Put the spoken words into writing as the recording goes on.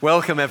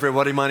Welcome,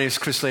 everybody. My name is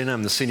Chris Lane.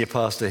 I'm the senior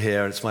pastor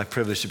here. It's my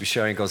privilege to be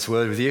sharing God's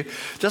word with you.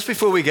 Just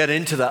before we get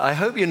into that, I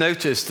hope you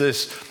notice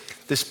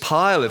this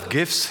pile of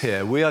gifts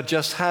here. We are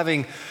just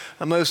having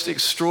a most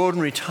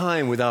extraordinary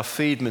time with our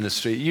feed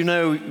ministry.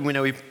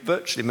 We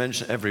virtually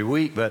mention it every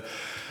week, but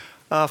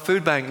our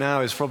food bank now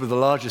is probably the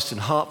largest in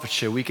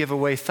Hertfordshire. We give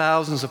away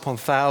thousands upon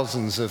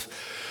thousands of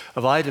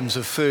items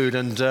of food,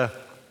 and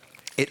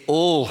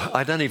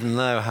I don't even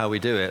know how we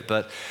do it,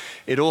 but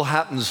it all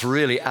happens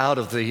really out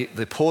of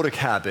the porter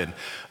cabin.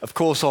 Of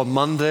course, on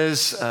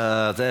Mondays,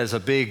 there's a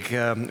big,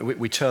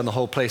 we turn the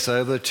whole place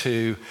over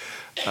to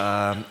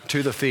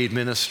the feed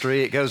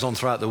ministry. It goes on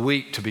throughout the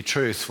week, to be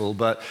truthful,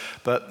 but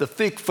the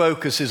big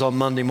focus is on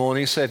Monday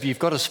morning. So if you've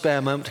got a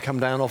spare moment to come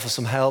down, offer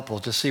some help,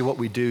 or to see what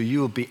we do, you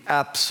will be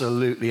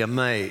absolutely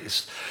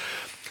amazed.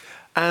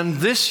 And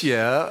this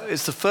year,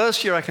 it's the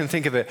first year I can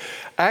think of it.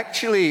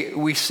 Actually,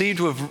 we seem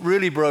to have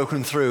really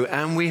broken through,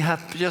 and we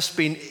have just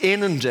been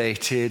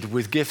inundated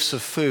with gifts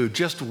of food.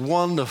 Just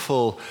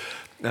wonderful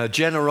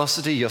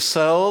generosity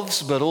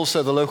yourselves, but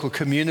also the local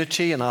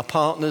community and our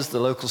partners, the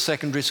local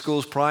secondary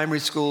schools, primary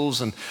schools,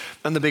 and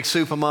the big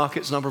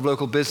supermarkets, a number of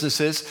local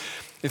businesses.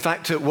 In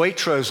fact, at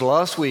Waitrose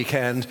last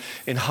weekend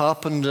in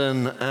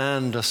Harpenden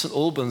and St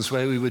Albans,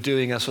 where we were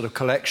doing a sort of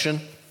collection,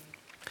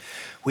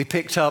 we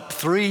picked up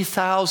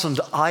 3,000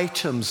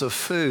 items of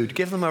food.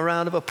 Give them a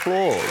round of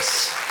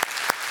applause.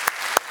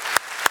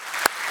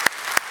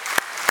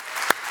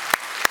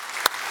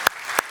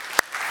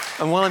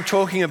 And while I'm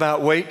talking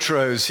about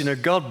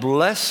Waitrose, God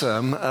bless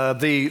them.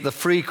 The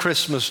free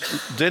Christmas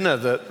dinner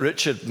that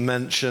Richard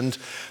mentioned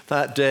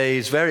that day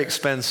is very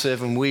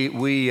expensive, and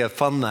we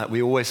fund that.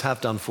 We always have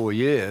done for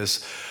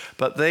years.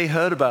 But they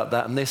heard about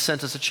that, and they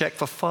sent us a check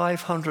for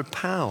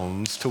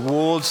 £500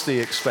 towards the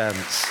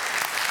expense.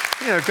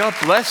 God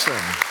bless them.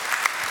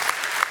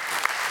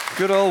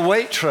 Good old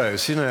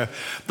Waitrose,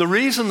 The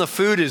reason the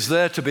food is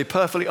there, to be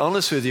perfectly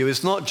honest with you,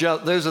 is not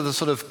just, those are the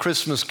sort of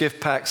Christmas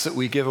gift packs that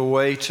we give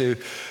away to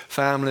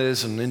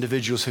families and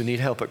individuals who need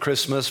help at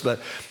Christmas, but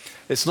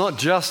it's not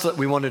just that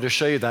we wanted to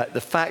show you that. The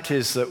fact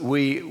is that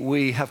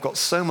we have got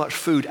so much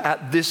food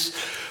at this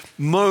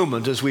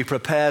moment as we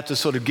prepare to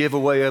sort of give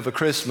away over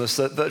Christmas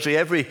that virtually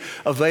every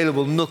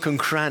available nook and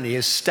cranny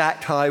is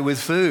stacked high with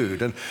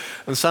food.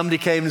 And somebody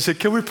came and said,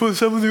 "Can we put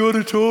some in the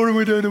auditorium?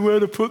 We don't know where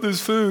to put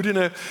this food," And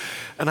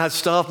I had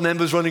staff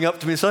members running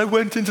up to me and said, "I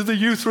went into the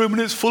youth room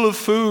and it's full of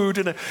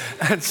food,"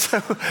 And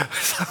so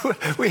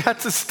we had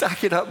to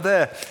stack it up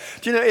there.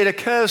 It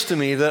occurs to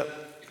me that,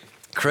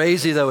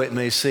 crazy though it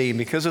may seem,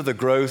 because of the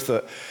growth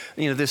that,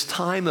 this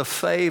time of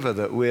favor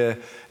that we're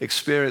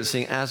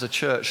experiencing as a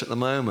church at the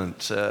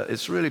moment,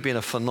 it's really been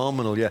a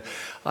phenomenal year.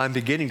 I'm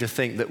beginning to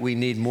think that we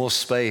need more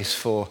space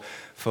for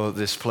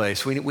this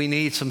place. We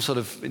need some sort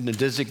of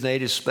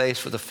designated space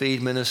for the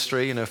feed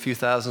ministry, a few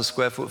thousand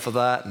square foot for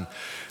that. And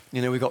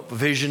we've got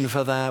vision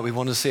for that. We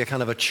want to see a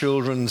kind of a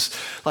children's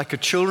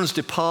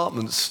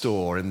department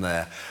store in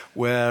there,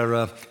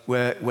 where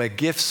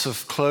gifts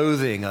of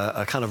clothing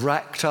are kind of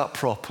racked up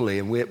properly,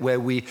 and where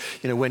we,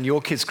 when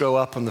your kids grow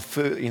up and the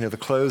food, the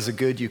clothes are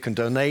good, you can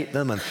donate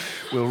them, and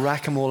we'll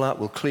rack them all up,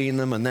 we'll clean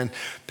them, and then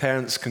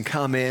parents can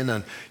come in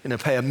and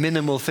pay a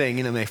minimal thing,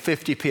 maybe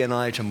 50p an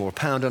item or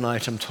 £1 an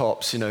item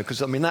tops, because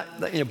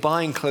that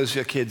buying clothes for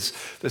your kids,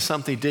 there's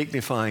something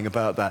dignifying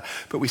about that.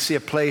 But we see a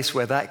place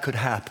where that could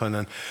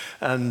happen,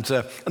 and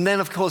then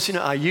of course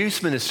our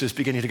youth ministry is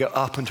beginning to go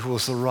up and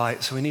towards the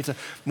right, so we need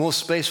more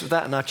space for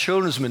that, and our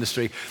children's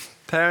ministry.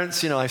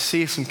 Parents, I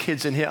see some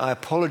kids in here. I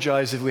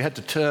apologize if we had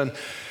to turn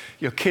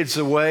your kids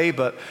away,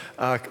 but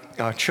our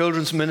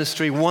children's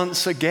ministry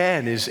once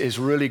again is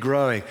really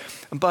growing.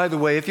 And by the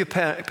way, if your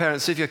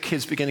parents, if your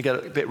kids begin to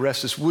get a bit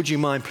restless, would you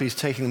mind please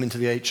taking them into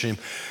the atrium?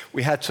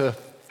 We had to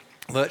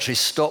virtually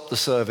stop the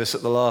service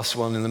at the last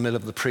one in the middle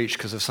of the preach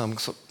because of some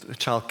sort of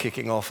child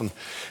kicking off, and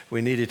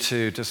we needed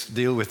to just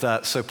deal with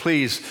that. So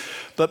please,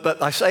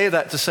 but I say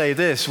that to say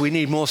this: we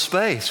need more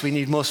space. We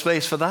need more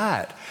space for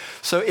that.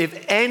 So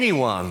if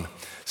anyone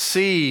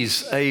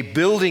sees a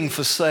building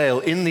for sale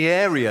in the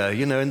area,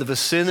 in the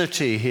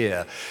vicinity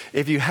here,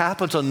 if you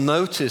happen to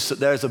notice that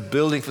there's a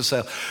building for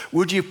sale,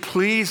 would you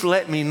please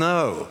let me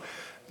know?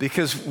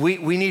 Because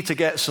we need to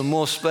get some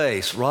more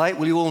space, right?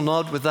 Will you all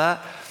nod with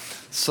that?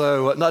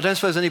 So no, I don't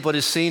suppose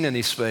anybody's seen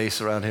any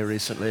space around here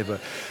recently, but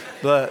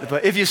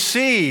if you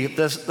see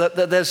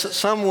there's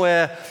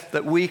somewhere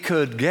that we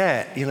could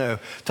get, to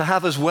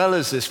have as well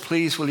as this,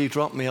 please will you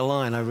drop me a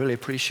line? I really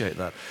appreciate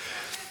that.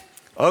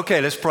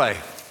 Okay, let's pray.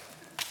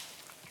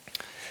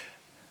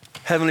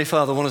 Heavenly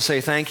Father, I want to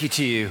say thank you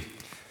to you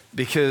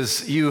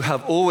because you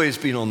have always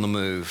been on the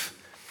move.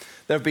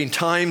 There have been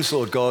times,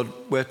 Lord God,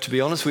 where, to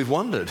be honest, we've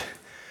wondered.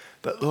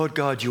 But Lord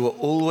God, you are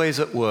always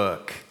at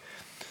work.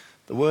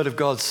 The Word of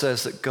God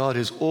says that God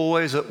is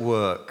always at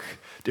work,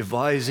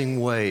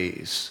 devising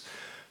ways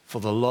for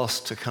the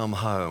lost to come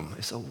home.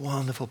 It's a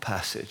wonderful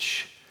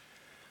passage.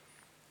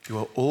 You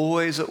are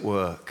always at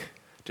work,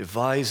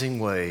 devising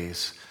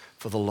ways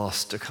for the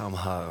lost to come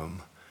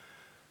home.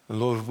 And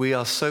Lord, we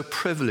are so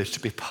privileged to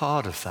be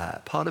part of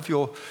that, part of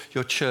your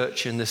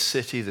church in this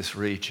city, this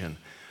region,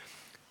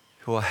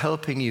 who are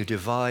helping you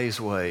devise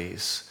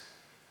ways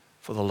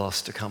for the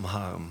lost to come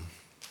home.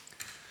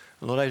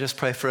 And Lord, I just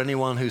pray for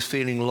anyone who's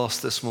feeling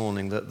lost this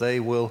morning that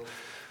they will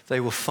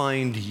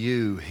find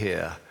you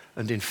here,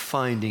 and in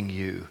finding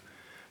you,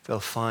 they'll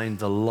find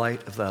the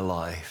light of their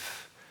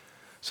life.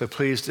 So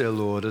please, dear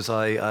Lord, as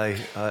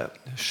I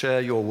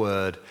share your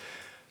word,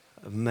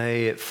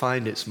 may it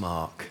find its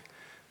mark,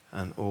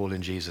 and all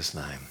in Jesus'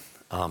 name.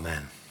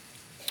 Amen.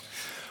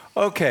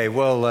 Okay,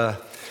 well,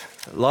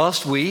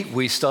 last week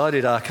we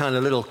started our kind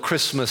of little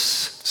Christmas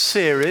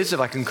series,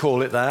 if I can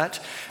call it that.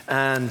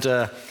 And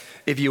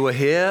if you were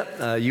here,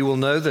 you will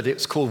know that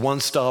it's called One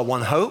Star,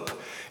 One Hope.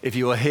 If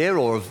you are here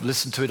or have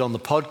listened to it on the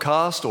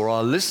podcast or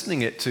are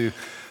listening it to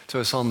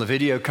us on the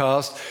video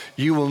cast,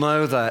 you will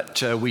know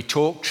that we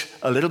talked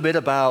a little bit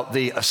about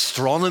the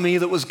astronomy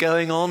that was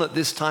going on at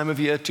this time of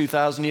year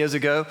 2,000 years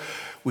ago.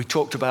 We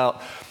talked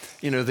about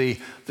the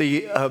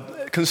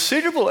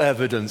considerable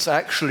evidence,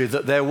 actually,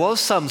 that there was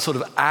some sort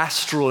of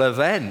astral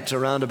event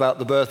around about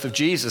the birth of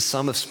Jesus.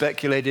 Some have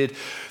speculated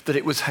that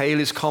it was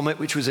Halley's Comet,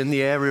 which was in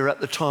the area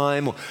at the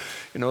time,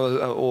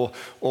 or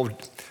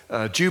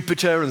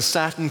Jupiter and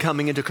Saturn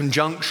coming into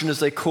conjunction, as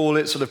they call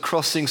it, sort of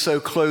crossing so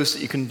close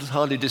that you can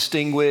hardly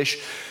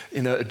distinguish,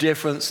 a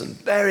difference, and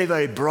very,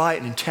 very bright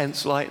and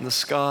intense light in the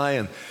sky.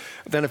 And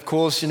then, of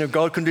course,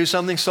 God can do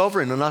something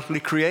sovereign and utterly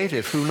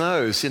creative. Who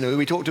knows?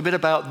 We talked a bit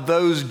about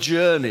those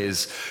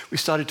journeys. We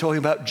started talking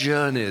about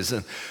journeys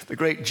and the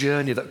great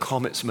journey that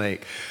comets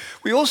make.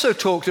 We also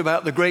talked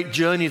about the great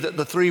journey that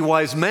the three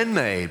wise men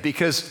made,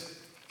 because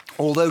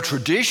although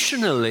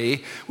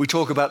traditionally we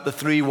talk about the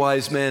three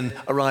wise men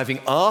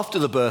arriving after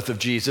the birth of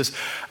Jesus,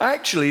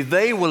 actually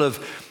they will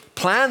have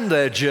planned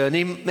their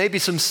journey maybe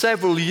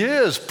several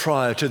years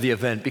prior to the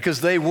event, because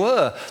they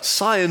were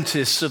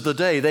scientists of the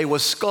day. They were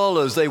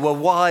scholars. They were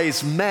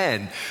wise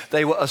men.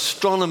 They were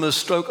astronomers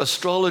stroke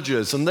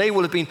astrologers, and they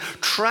will have been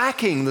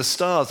tracking the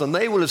stars, and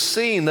they will have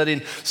seen that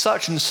in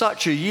such and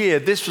such a year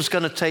this was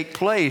going to take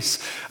place,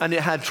 and it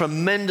had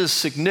tremendous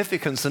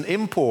significance and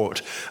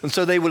import. And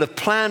so they will have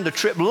planned a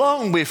trip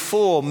long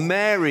before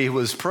Mary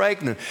was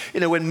pregnant.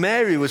 When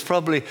Mary was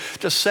probably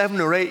just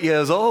 7 or 8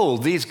 years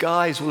old, these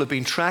guys will have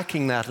been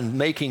tracking that and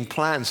making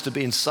plans to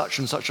be in such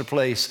and such a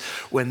place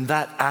when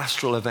that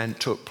astral event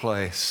took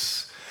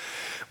place.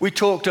 We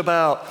talked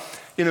about,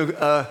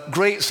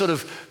 great sort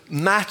of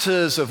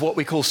matters of what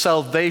we call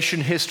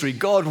salvation history,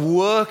 God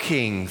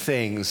working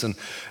things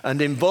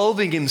and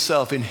involving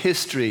himself in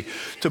history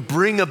to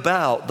bring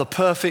about the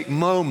perfect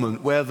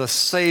moment where the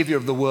Savior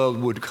of the world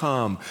would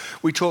come.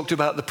 We talked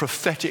about the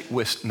prophetic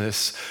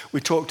witness. We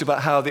talked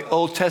about how the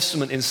Old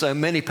Testament in so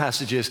many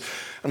passages,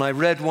 and I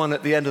read one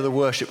at the end of the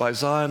worship,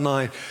 Isaiah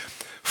 9,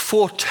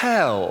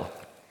 foretell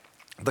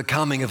the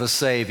coming of a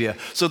Savior.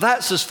 So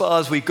that's as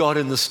far as we got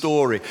in the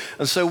story.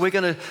 And so we're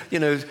going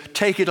to,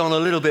 take it on a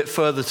little bit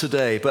further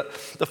today. But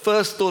the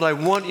first thought I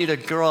want you to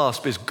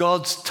grasp is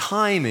God's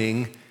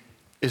timing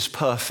is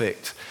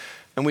perfect.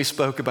 And we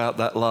spoke about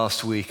that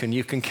last week, and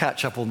you can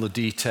catch up on the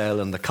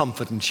detail and the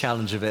comfort and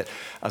challenge of it,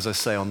 as I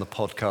say, on the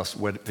podcast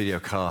video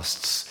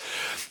casts.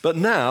 But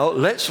now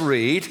let's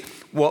read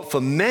what for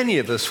many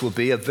of us will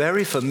be a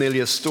very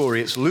familiar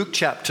story. It's Luke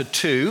chapter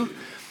 2.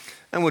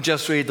 And we'll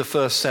just read the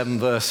first 7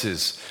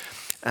 verses.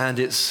 And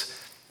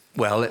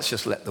let's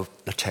just let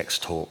the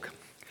text talk.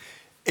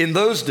 In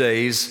those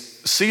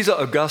days, Caesar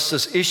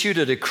Augustus issued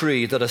a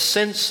decree that a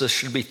census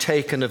should be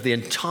taken of the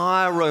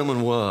entire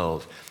Roman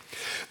world.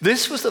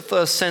 This was the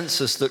first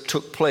census that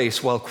took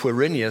place while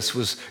Quirinius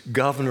was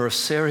governor of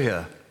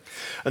Syria.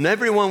 And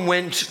everyone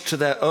went to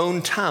their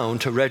own town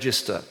to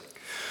register.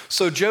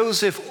 So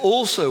Joseph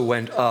also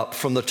went up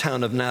from the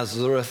town of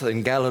Nazareth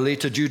in Galilee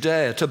to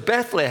Judea, to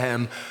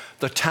Bethlehem,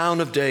 the town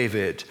of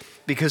David,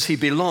 because he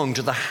belonged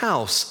to the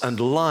house and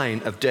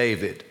line of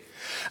David.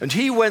 And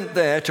he went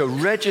there to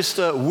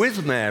register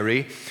with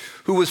Mary,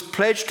 who was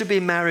pledged to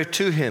be married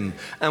to him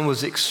and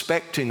was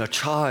expecting a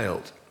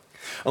child.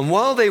 And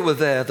while they were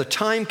there, the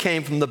time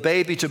came for the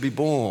baby to be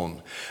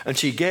born, and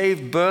she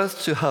gave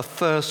birth to her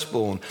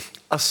firstborn,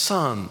 a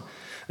son.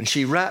 And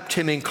she wrapped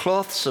him in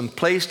cloths and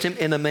placed him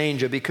in a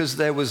manger, because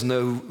there was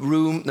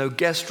no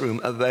guest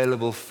room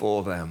available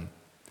for them.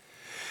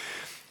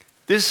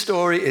 This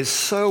story is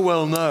so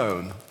well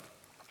known.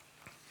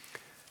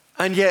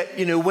 And yet,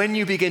 when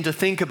you begin to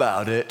think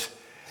about it,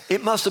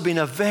 it must have been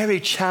a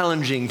very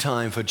challenging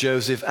time for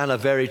Joseph and a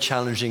very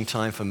challenging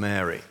time for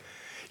Mary.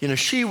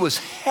 She was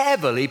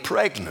heavily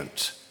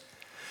pregnant.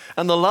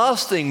 And the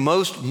last thing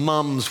most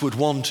mums would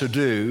want to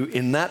do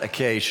in that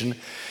occasion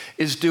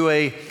is do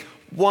a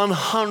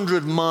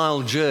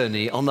 100-mile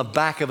journey on the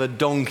back of a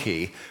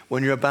donkey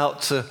when you're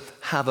about to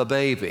have a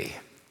baby.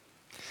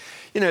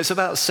 It's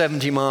about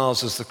 70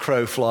 miles as the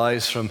crow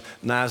flies from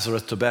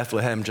Nazareth to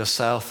Bethlehem, just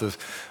south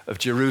of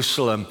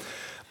Jerusalem.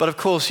 But of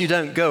course, you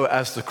don't go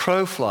as the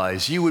crow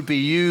flies. You would be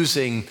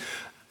using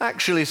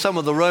actually some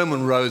of the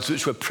Roman roads,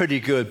 which were pretty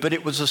good, but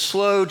it was a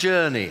slow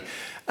journey.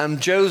 And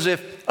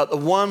Joseph, at the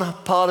one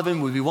part of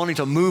him, would be wanting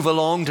to move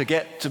along to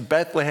get to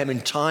Bethlehem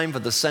in time for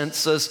the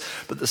census,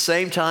 but at the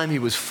same time, he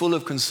was full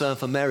of concern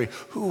for Mary,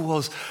 who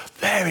was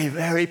very,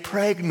 very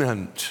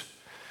pregnant.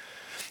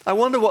 I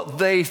wonder what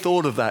they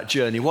thought of that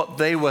journey, what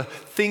they were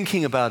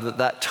thinking about at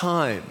that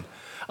time.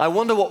 I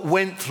wonder what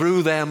went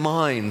through their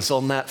minds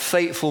on that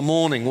fateful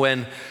morning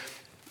when,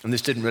 and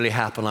this didn't really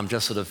happen, I'm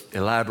just sort of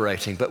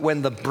elaborating, but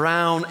when the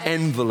brown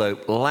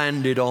envelope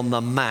landed on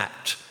the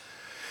mat.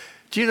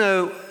 Do you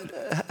know,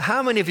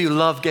 how many of you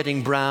love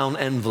getting brown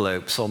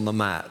envelopes on the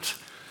mat?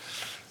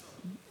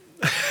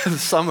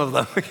 Some of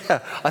them, yeah.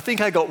 I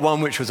think I got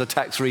one which was a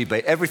tax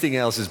rebate. Everything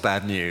else is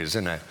bad news,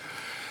 you know.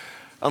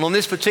 And on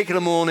this particular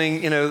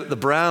morning, you know, the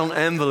brown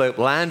envelope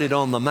landed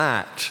on the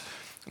mat.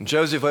 And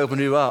Joseph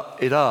opened it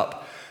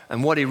up,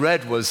 and what he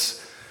read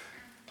was,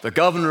 the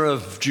governor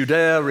of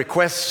Judea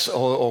requests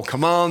or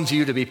commands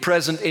you to be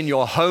present in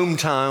your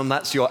hometown,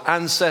 that's your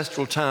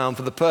ancestral town,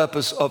 for the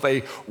purpose of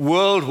a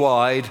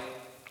worldwide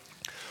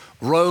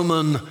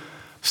Roman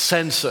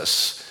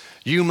census.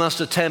 You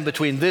must attend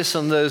between this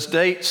and those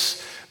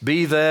dates,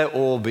 be there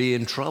or be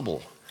in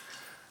trouble.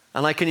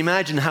 And I can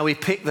imagine how he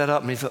picked that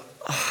up and he thought,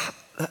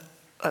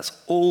 that's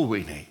all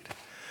we need.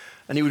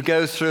 And he would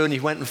go through and he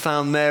went and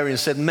found Mary and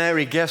said,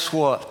 Mary, guess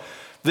what?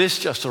 This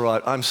just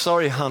arrived. I'm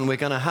sorry, hon, we're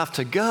going to have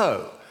to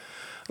go.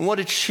 And what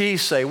did she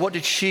say? What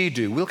did she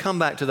do? We'll come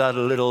back to that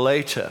a little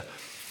later.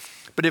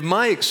 But if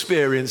my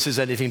experience is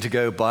anything to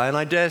go by, and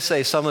I dare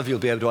say some of you will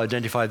be able to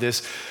identify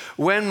this,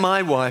 when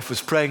my wife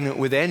was pregnant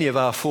with any of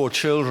our 4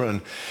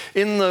 children,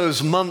 in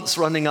those months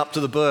running up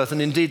to the birth,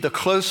 and indeed the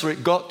closer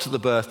it got to the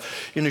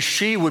birth, you know,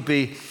 she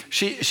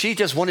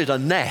just wanted a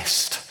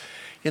nest.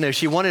 You know,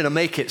 she wanted to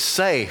make it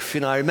safe.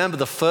 You know, I remember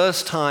the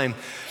first time,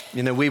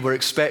 you know, we were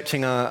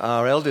expecting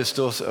our eldest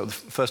daughter, the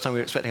first time we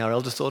were expecting our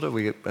eldest daughter,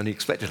 we only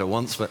expected her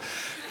once, but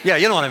yeah,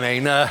 you know what I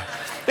mean.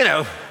 You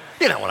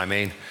know what I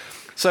mean.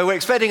 So we're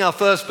expecting our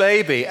first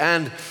baby,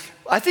 and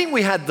I think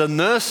we had the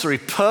nursery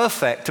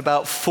perfect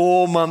about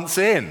 4 months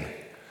in.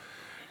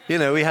 You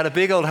know, we had a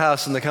big old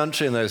house in the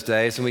country in those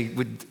days, and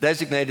we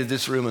designated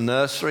this room a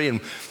nursery,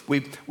 and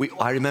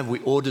I remember we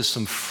ordered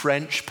some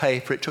French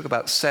paper. It took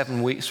about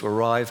 7 weeks to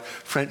arrive,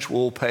 French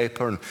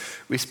wallpaper, and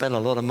we spent a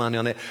lot of money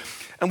on it.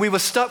 And we were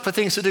stuck for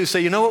things to do, so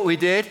you know what we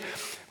did?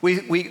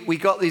 We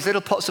got these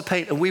little pots of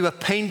paint, and we were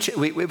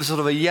painting. It was sort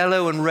of a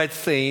yellow and red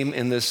theme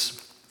in this.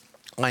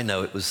 I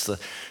know it was the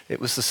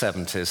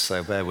 70s,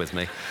 so bear with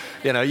me.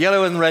 You know,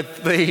 yellow and red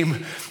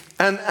theme.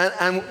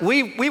 And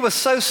we were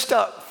so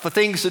stuck for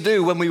things to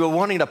do when we were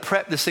wanting to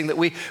prep this thing that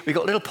we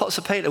got little pots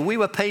of paint and we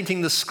were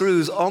painting the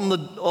screws on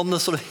the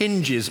sort of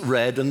hinges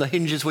red and the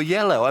hinges were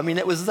yellow. I mean,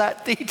 it was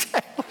that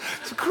detail.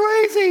 It's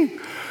crazy.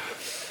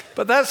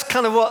 But that's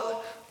kind of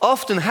what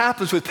often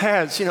happens with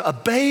parents. You know, a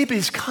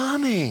baby's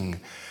coming.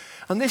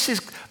 And this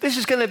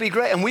is going to be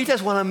great. And we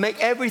just want to make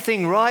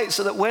everything right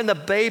so that when the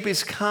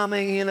baby's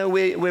coming, you know,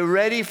 we're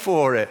ready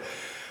for it.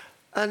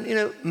 And, you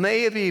know,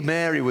 maybe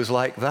Mary was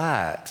like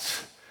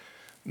that.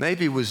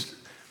 Maybe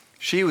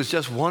she was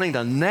just wanting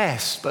to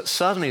nest, but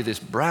suddenly this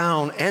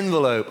brown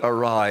envelope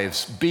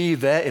arrives. Be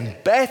there in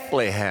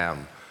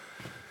Bethlehem.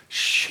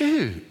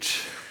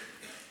 Shoot.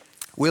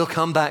 We'll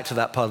come back to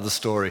that part of the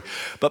story.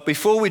 But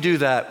before we do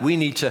that, we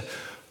need to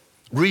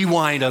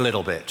rewind a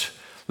little bit.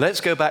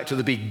 Let's go back to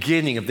the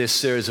beginning of this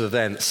series of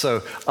events.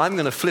 So I'm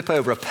going to flip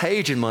over a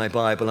page in my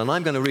Bible and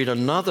I'm going to read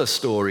another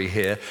story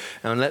here.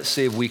 And let's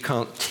see if we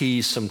can't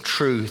tease some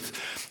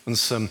truth and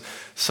some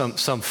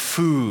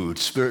food,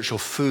 spiritual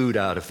food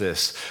out of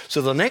this.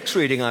 So the next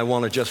reading I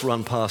want to just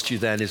run past you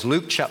then is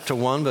Luke chapter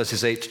 1,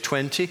 verses 8 to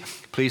 20.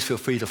 Please feel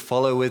free to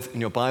follow with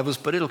in your Bibles,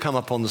 but it'll come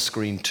up on the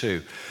screen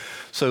too.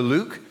 So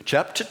Luke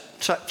chapter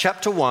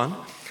 1,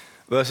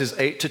 verses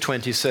 8 to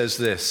 20 says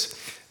this.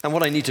 And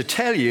what I need to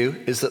tell you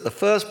is that the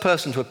first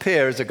person to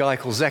appear is a guy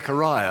called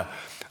Zechariah.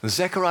 And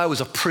Zechariah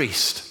was a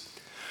priest.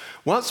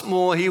 What's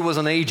more, he was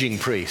an aging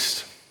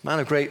priest, man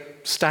of great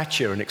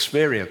stature and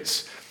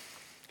experience.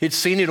 He'd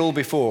seen it all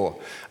before.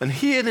 And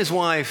he and his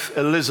wife,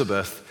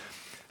 Elizabeth,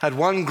 had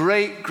one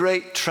great,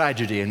 great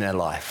tragedy in their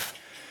life.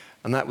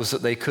 And that was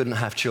that they couldn't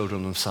have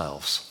children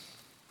themselves.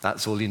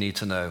 That's all you need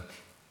to know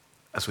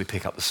as we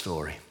pick up the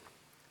story.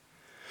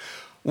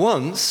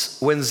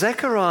 Once, when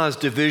Zechariah's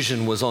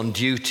division was on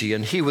duty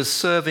and he was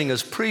serving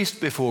as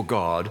priest before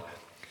God,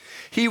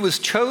 he was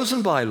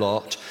chosen by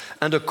lot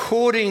and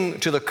according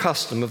to the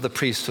custom of the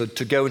priesthood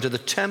to go into the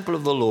temple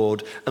of the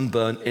Lord and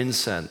burn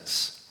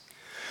incense.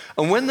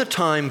 And when the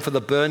time for the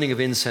burning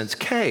of incense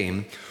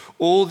came,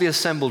 all the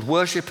assembled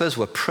worshippers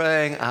were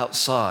praying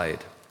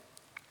outside.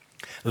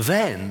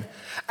 Then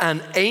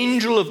an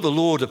angel of the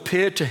Lord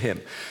appeared to him,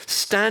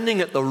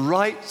 standing at the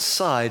right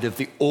side of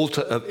the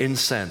altar of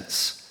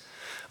incense.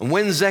 And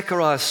when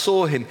Zechariah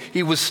saw him,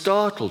 he was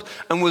startled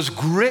and was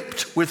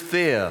gripped with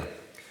fear.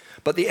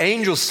 But the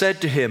angel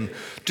said to him,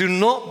 "Do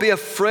not be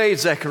afraid,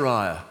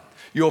 Zechariah.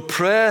 Your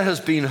prayer has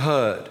been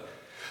heard.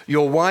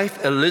 Your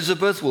wife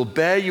Elizabeth will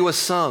bear you a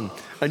son,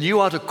 and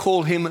you are to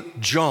call him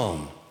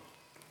John.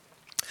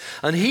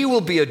 And he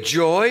will be a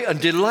joy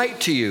and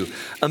delight to you,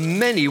 and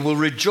many will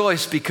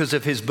rejoice because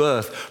of his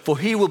birth, for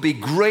he will be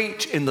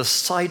great in the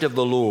sight of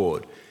the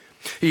Lord.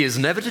 He is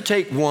never to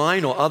take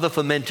wine or other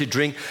fermented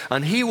drink,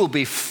 and he will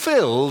be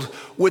filled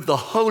with the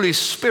Holy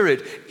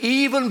Spirit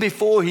even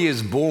before he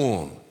is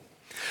born.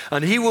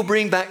 And he will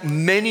bring back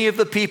many of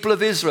the people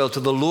of Israel to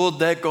the Lord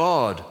their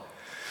God.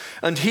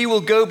 And he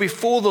will go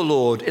before the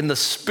Lord in the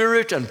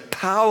spirit and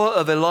power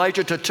of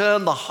Elijah to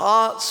turn the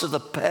hearts of the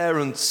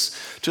parents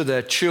to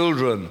their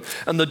children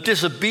and the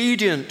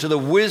disobedient to the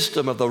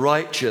wisdom of the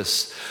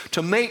righteous,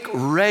 to make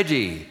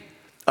ready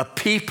a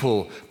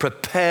people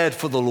prepared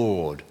for the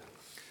Lord.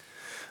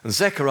 And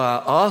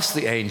Zechariah asked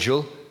the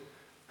angel,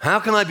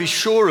 "How can I be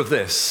sure of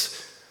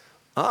this?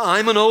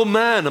 I'm an old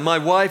man and my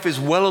wife is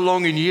well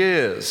along in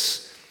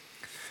years."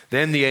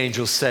 Then the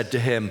angel said to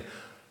him,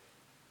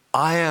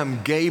 "I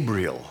am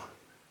Gabriel.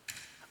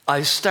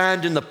 I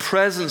stand in the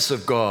presence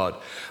of God.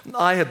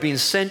 I have been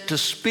sent to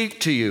speak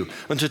to you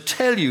and to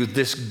tell you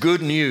this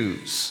good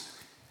news.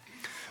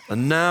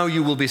 And now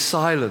you will be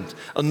silent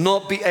and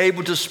not be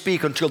able to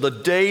speak until the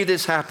day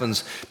this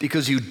happens,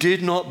 because you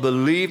did not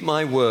believe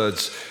my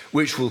words,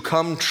 which will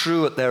come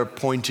true at their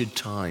appointed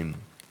time."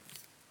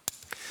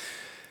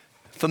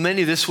 For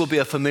many, this will be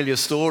a familiar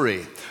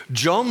story.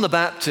 John the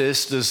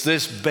Baptist, as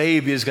this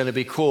baby is going to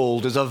be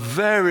called, is a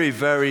very,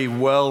 very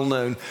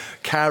well-known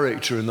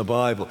character in the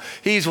Bible.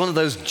 He's one of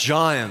those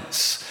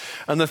giants.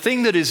 And the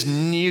thing that is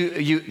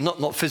new,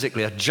 not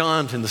physically, a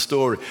giant in the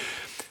story,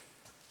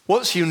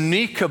 what's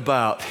unique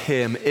about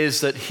him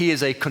is that he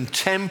is a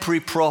contemporary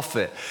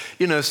prophet.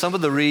 You know, some of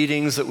the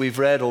readings that we've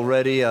read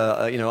already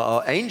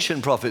are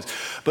ancient prophets.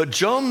 But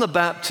John the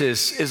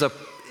Baptist is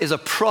a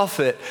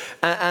prophet,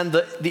 and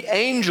the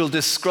angel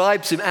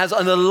describes him as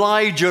an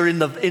Elijah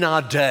in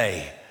our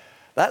day.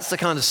 That's the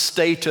kind of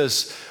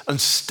status and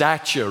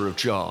stature of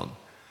John.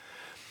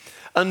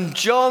 And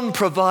John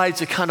provides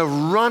a kind of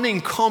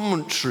running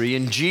commentary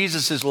in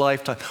Jesus'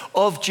 lifetime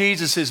of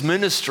Jesus'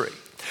 ministry.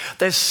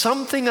 There's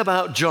something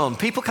about John.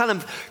 People kind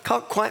of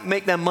can't quite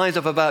make their minds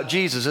up about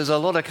Jesus. There's a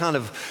lot of kind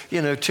of,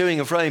 toing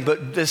and froing,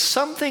 but there's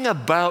something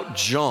about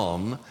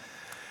John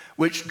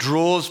which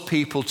draws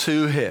people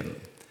to him.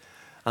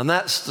 And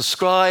that's the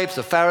scribes,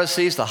 the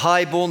Pharisees, the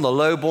highborn, the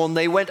lowborn.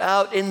 They went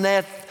out in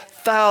their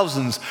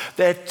thousands,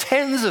 their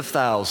tens of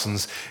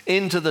thousands,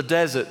 into the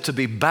desert to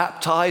be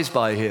baptized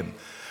by him.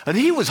 And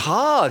he was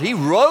hard. He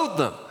wrote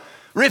them,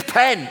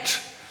 repent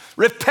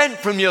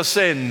from your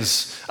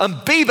sins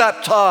and be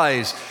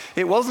baptized.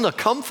 It wasn't a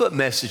comfort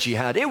message he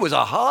had. It was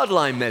a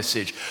hardline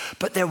message.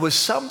 But there was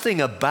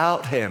something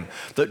about him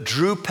that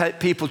drew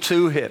people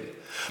to him.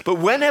 But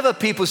whenever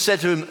people said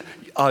to him,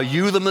 "Are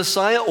you the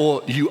Messiah?"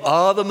 or "You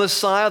are the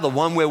Messiah, the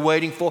one we're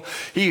waiting for,"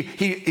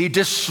 he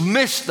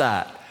dismissed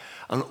that.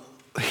 And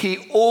he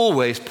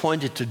always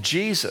pointed to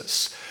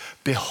Jesus.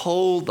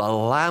 "Behold the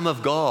Lamb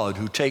of God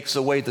who takes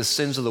away the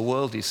sins of the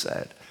world," he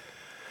said.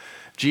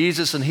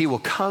 Jesus and he were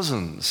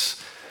cousins.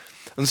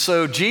 And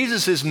so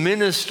Jesus'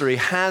 ministry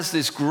has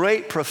this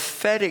great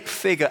prophetic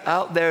figure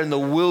out there in the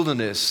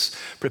wilderness.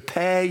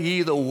 "Prepare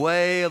ye the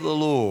way of the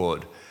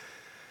Lord,"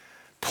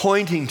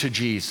 pointing to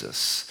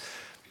Jesus.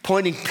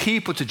 Pointing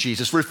people to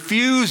Jesus,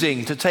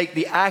 refusing to take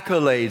the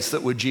accolades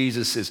that were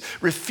Jesus's,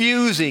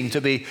 refusing to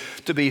be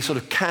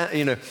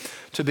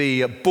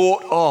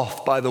bought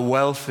off by the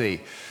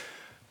wealthy.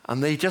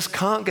 And they just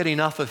can't get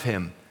enough of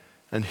him.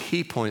 And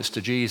he points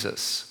to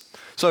Jesus.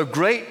 So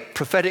great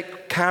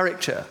prophetic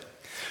character.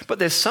 But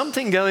there's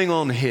something going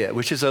on here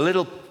which is a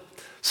little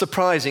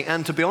surprising.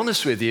 And to be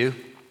honest with you,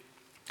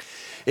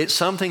 it's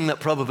something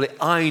that probably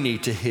I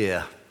need to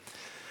hear.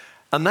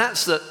 And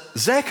that's that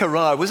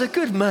Zechariah was a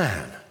good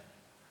man.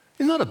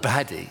 He's not a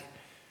baddie.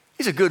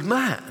 He's a good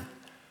man.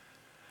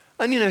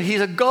 And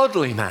he's a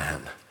godly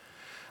man.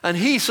 And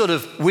he sort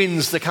of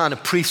wins the kind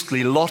of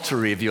priestly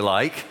lottery, if you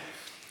like.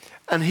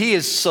 And he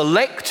is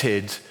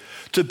selected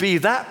to be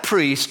that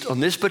priest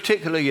on this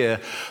particular year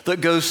that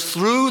goes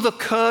through the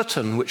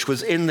curtain, which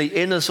was in the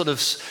inner sort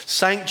of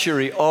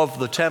sanctuary of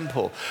the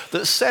temple,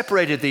 that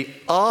separated the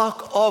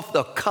Ark of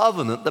the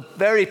Covenant, the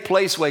very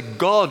place where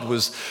God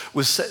was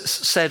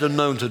said and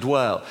known to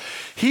dwell.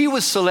 He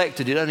was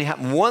selected, it only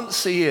happened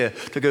once a year,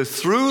 to go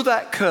through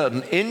that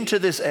curtain into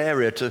this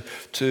area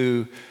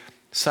to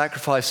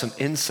sacrifice some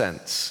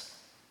incense.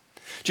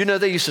 Do you know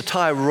they used to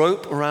tie a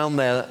rope around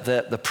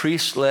the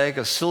priest's leg,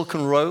 a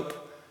silken rope?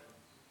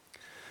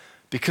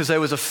 Because there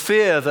was a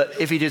fear that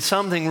if he did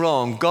something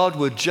wrong, God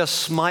would just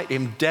smite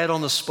him dead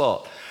on the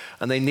spot.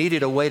 And they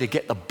needed a way to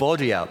get the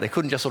body out. They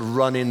couldn't just sort of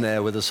run in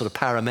there with the sort of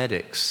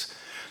paramedics.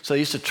 So they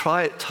used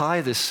to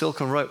tie this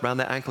silken rope around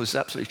their ankles. It's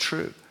absolutely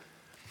true.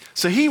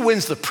 So he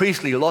wins the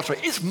priestly lottery.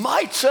 It's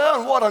my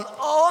turn. What an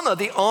honor,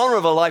 the honor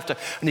of a lifetime.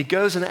 And he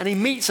goes and he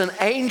meets an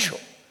angel.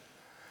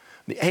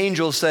 The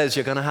angel says,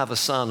 "You're going to have a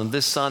son, and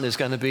this son is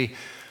going to be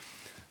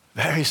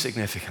very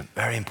significant,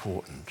 very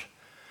important."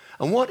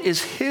 And what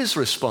is his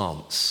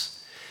response?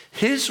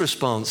 His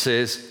response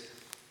is,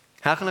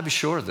 "How can I be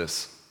sure of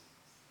this?"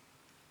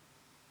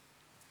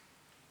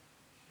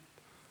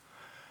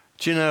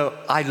 Do you know,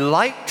 I'd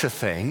like to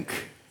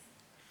think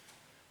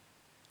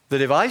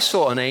that if I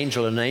saw an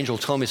angel and an angel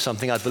told me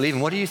something, I'd believe him.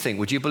 What do you think?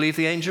 Would you believe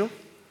the angel?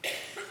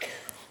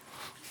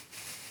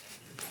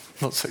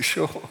 Not so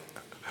sure.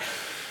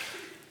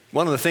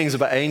 One of the things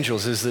about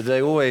angels is that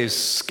they always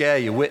scare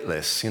you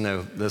witless. You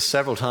know, there's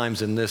several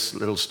times in this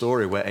little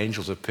story where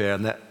angels appear,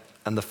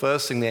 and the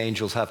first thing the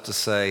angels have to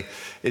say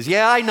is,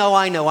 yeah, I know,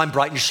 I'm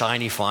bright and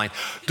shiny, fine.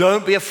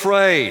 Don't be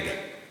afraid.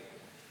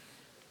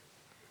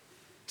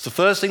 So the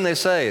first thing they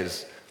say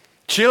is,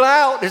 chill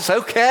out, it's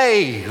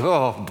okay.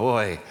 Oh,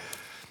 boy.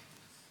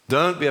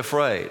 Don't be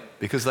afraid,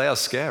 because they are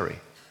scary.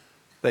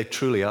 They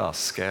truly are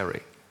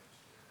scary.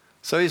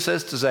 So he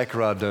says to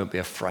Zechariah, don't be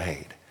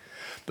afraid.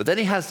 But then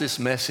he has this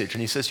message,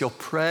 and he says, your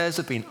prayers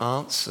have been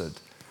answered.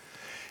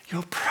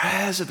 Your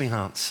prayers have been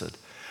answered.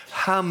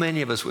 How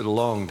many of us would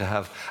long to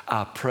have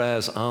our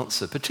prayers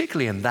answered,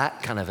 particularly in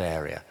that kind of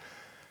area?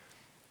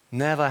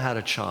 Never had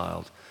a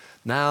child.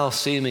 Now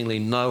seemingly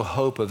no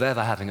hope of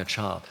ever having a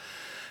child.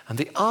 And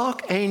the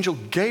archangel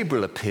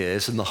Gabriel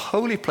appears in the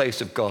holy place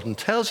of God and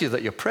tells you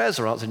that your prayers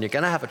are answered and you're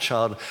going to have a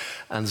child.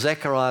 And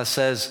Zechariah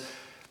says,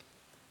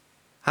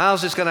 how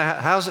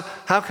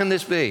can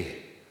this be?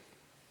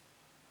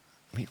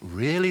 I mean,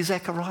 really,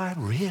 Zechariah?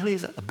 Really?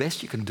 Is that the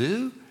best you can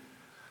do?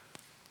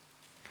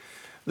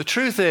 The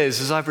truth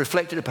is, as I've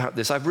reflected about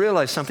this, I've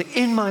realized something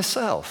in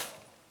myself.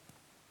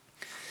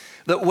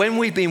 That when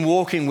we've been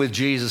walking with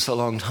Jesus a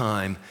long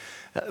time,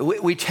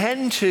 we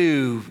tend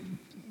to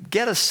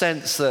get a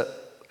sense that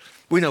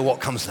we know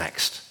what comes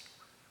next.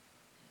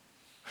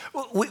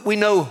 We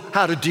know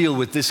how to deal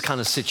with this kind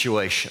of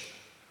situation.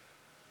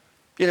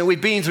 You know, we've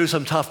been through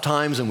some tough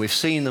times and we've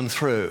seen them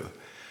through.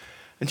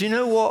 And do you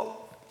know what?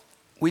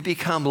 We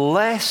become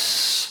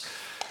less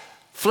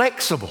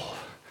flexible.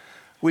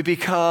 We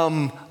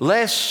become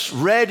less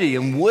ready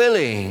and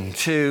willing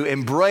to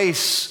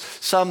embrace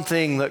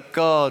something that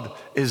God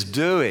is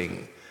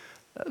doing.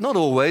 Not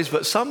always,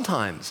 but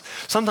sometimes.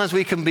 Sometimes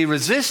we can be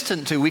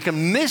resistant to, we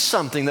can miss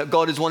something that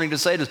God is wanting to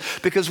say to us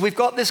because we've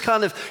got this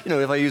kind of, you know,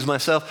 if I use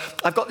myself,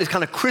 I've got this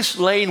kind of Chris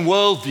Lane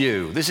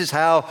worldview. This is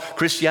how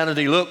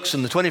Christianity looks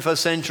in the 21st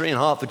century in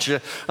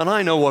Hertfordshire, and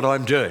I know what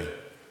I'm doing.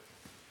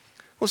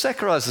 Well,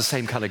 Zechariah's the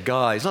same kind of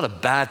guy. He's not a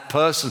bad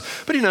person,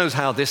 but he knows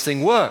how this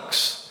thing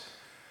works.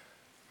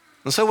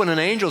 And so when an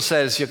angel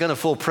says you're going to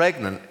fall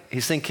pregnant,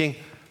 he's thinking,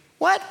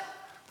 what?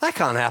 That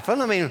can't happen.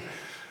 I mean,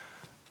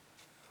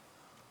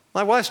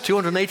 my wife's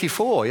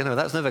 284, you know,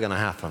 that's never going to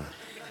happen.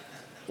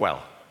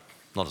 Well,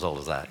 not as old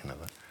as that, you know.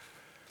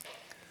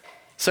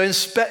 So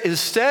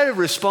instead of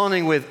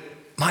responding with,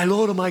 my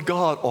Lord or my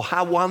God, or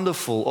how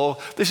wonderful, or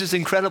this is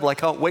incredible, I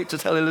can't wait to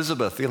tell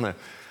Elizabeth, you know.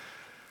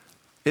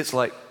 It's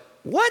like,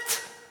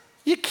 what?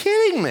 You're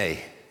kidding me.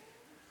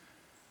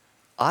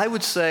 I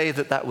would say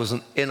that that was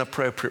an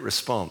inappropriate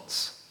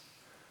response.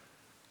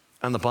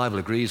 And the Bible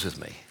agrees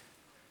with me.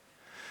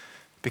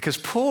 Because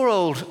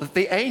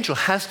the angel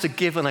has to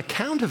give an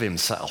account of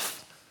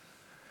himself.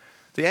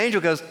 The angel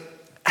goes,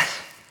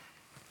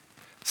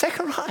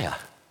 Zechariah,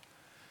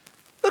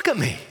 look at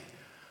me.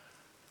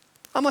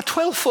 I'm a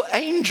 12-foot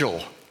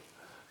angel.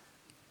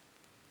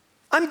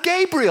 I'm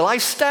Gabriel. I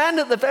stand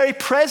at the very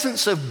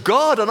presence of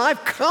God, and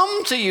I've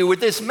come to you with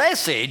this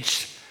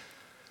message.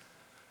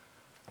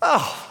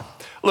 Oh,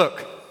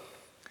 look,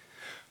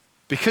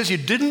 because you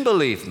didn't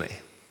believe me,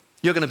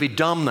 you're going to be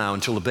dumb now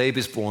until the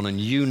baby's born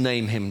and you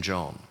name him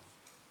John.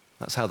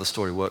 That's how the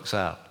story works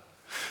out.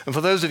 And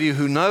for those of you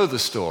who know the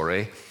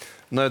story,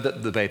 know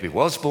that the baby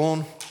was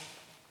born.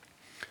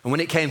 And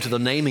when it came to the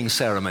naming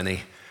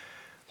ceremony,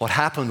 what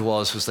happened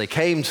was they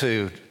came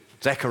to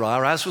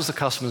Zechariah, as was the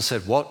custom, and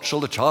said, what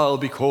shall the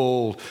child be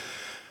called?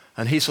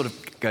 And he's sort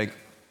of going,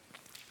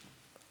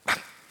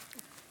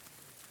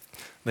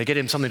 they get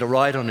him something to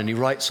write on, and he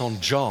writes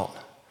on John.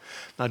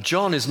 Now,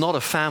 John is not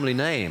a family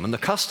name, and the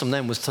custom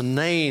then was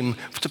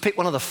to pick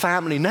one of the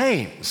family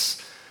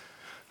names.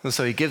 And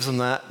so he gives them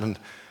that, and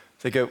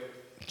they go,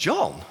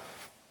 John?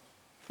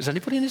 Is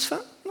anybody in his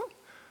family? No.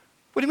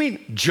 What do you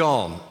mean,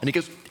 John? And he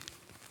goes,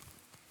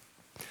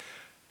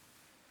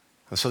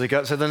 and so they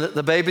go, so then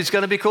the baby's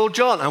going to be called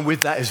John. And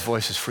with that, his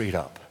voice is freed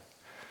up.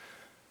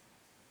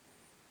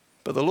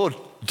 But the Lord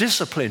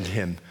disciplined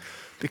him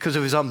because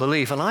of his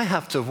unbelief. And I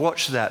have to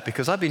watch that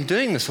because I've been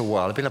doing this a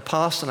while. I've been a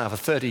pastor now for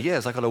 30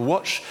 years. I've got to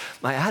watch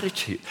my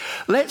attitude.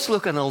 Let's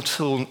look at an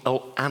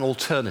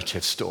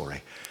alternative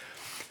story.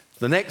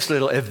 The next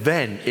little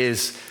event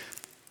is,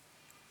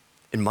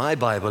 in my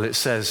Bible, it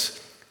says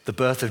the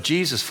birth of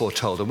Jesus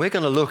foretold. And we're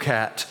going to look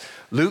at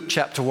Luke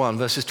chapter 1,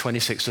 verses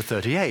 26 to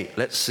 38.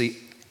 Let's see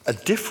a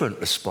different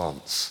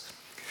response.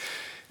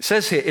 It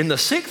says here, in the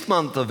 6th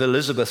month of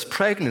Elizabeth's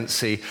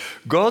pregnancy,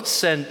 God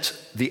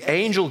sent the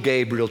angel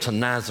Gabriel to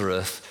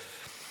Nazareth,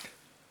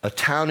 a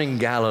town in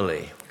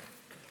Galilee,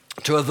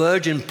 to a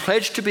virgin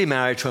pledged to be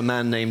married to a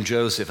man named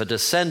Joseph, a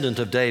descendant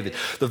of David.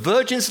 The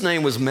virgin's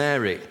name was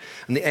Mary,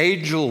 and the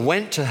angel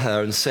went to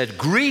her and said,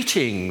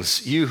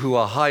 greetings, you who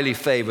are highly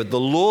favored,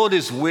 the Lord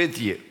is with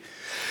you.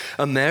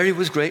 And Mary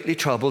was greatly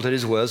troubled at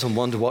his words and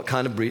wondered what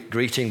kind of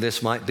greeting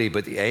this might be.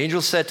 But the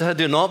angel said to her,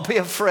 "Do not be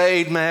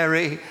afraid,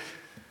 Mary.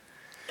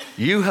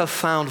 You have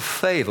found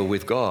favor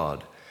with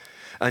God,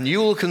 and you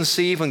will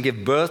conceive and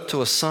give birth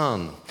to a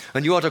son,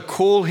 and you are to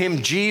call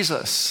him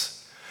Jesus.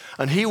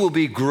 And he will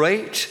be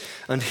great,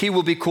 and he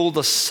will be called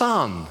the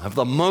Son of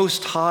the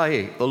Most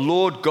High, the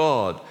Lord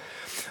God.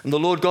 And the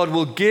Lord God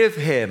will give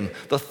him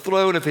the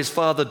throne of his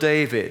father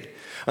David,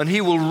 and he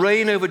will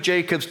reign over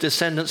Jacob's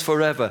descendants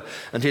forever,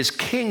 and his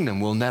kingdom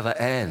will never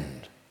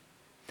end."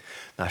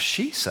 Now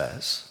she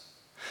says,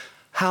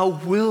 "How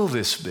will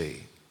this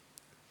be?"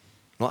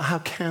 Not how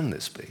can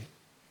this be?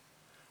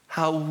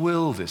 How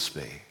will this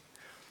be?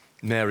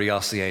 Mary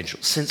asked the angel,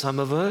 "Since I'm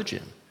a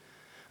virgin."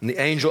 And the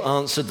angel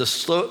answered,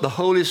 the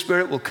Holy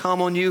Spirit will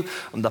come on you,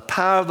 and the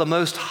power of the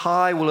Most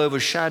High will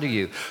overshadow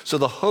you. So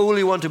the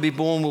Holy One to be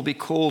born will be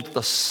called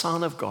the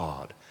Son of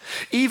God.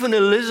 Even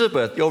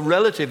Elizabeth, your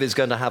relative, is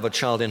going to have a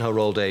child in her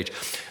old age.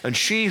 And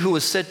she who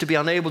was said to be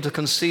unable to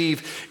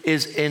conceive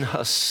is in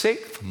her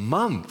 6th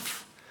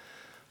month.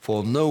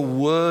 For no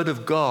word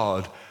of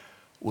God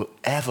will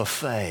ever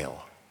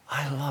fail.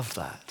 I love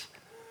that.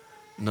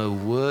 No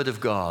word of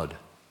God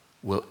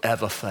will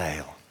ever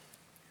fail.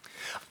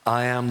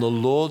 "I am the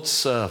Lord's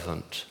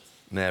servant,"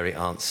 Mary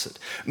answered.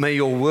 "May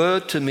your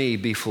word to me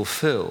be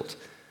fulfilled."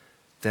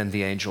 Then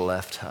the angel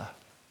left her.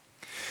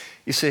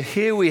 You see,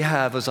 here we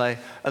have, as I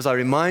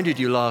reminded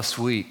you last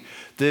week,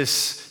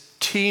 this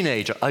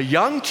teenager, a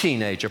young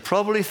teenager,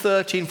 probably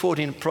 13,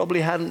 14,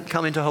 probably hadn't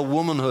come into her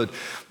womanhood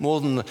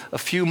more than a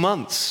few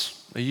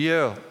months, a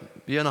year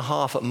and a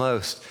half at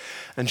most.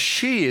 And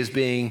she is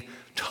being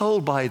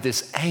told by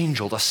this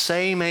angel, the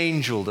same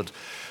angel that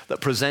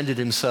presented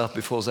himself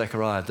before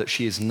Zechariah, that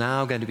she is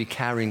now going to be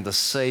carrying the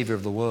Savior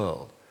of the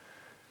world.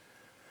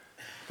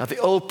 Now the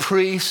old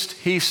priest,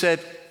 he said,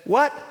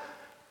 "What?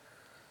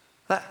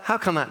 How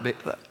can that be?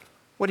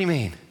 What do you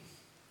mean?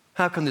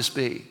 How can this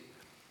be?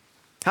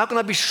 How can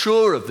I be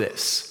sure of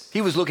this?"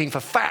 He was looking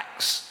for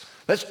facts.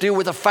 Let's deal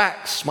with the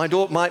facts. My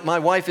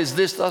wife is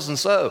this, thus, and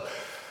so.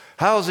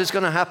 How is this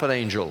going to happen,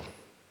 angel?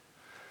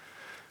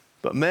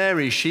 But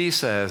Mary, she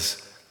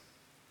says,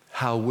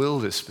 "How will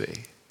this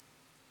be?"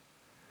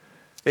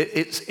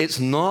 It's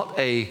not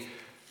a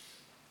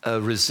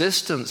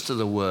resistance to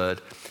the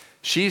word.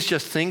 She's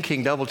just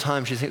thinking double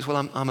time. She thinks,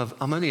 "Well,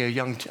 I'm only a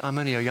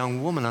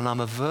young woman, and I'm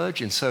a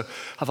virgin. So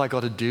have I got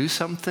to do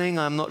something?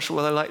 I'm not sure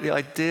whether I like the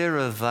idea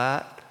of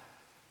that."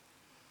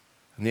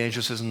 And the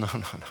angel says, "No.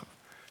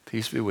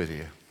 Peace be with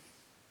you.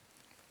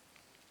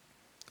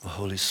 The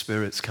Holy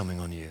Spirit's coming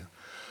on you.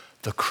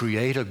 The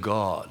Creator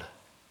God,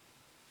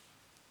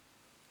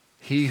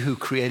 He who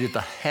created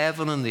the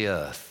heaven and the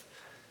earth,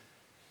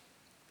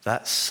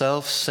 that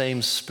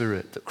self-same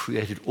Spirit that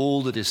created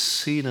all that is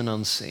seen and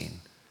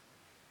unseen,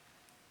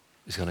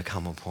 is going to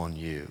come upon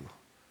you."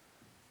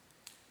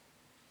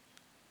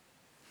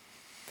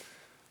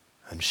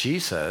 And she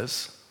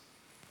says,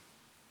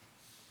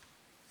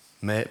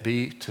 "May it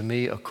be to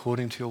me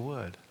according to your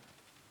word."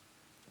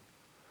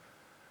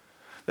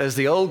 There's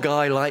the old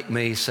guy like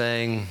me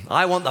saying,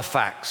 "I want the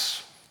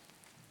facts.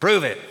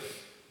 Prove it.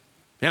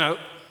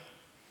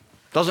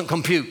 Doesn't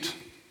compute.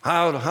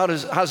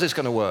 How's this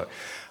going to work?"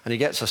 And he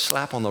gets a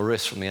slap on the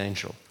wrist from the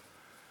angel.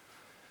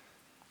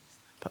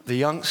 But the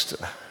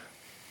youngster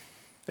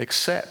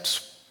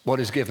accepts what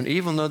is given,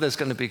 even though there's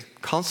going to be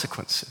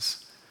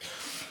consequences.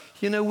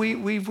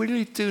 We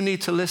really do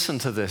need to listen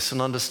to this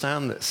and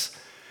understand this.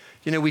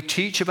 We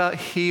teach about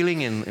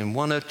healing in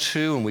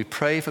 102, and we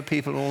pray for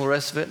people and all the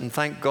rest of it, and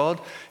thank God,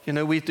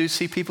 we do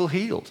see people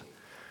healed.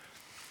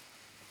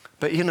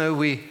 But,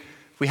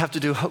 we have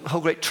to do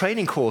whole great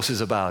training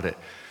courses about it.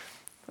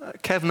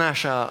 Kev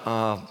Nash,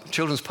 our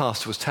children's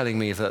pastor, was telling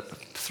me that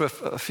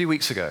a few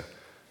weeks ago,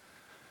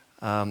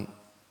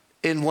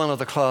 in one of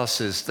the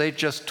classes, they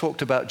just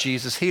talked about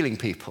Jesus healing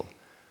people.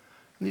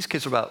 And these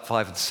kids were about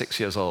 5 and 6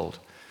 years old.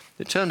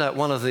 It turned out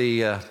one of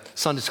the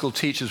Sunday school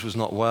teachers was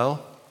not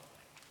well.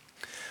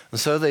 And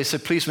so they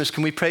said, "Please, miss,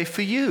 can we pray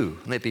for you?"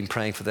 And they'd been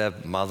praying for their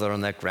mother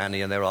and their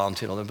granny and their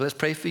auntie and all that. "But let's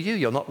pray for you.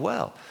 You're not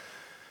well."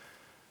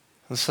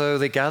 And so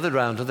they gathered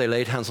around her, they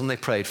laid hands on her,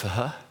 they prayed for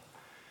her.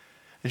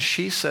 And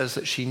she says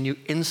that she knew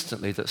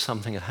instantly that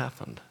something had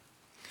happened.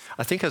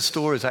 I think her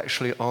story is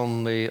actually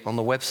on the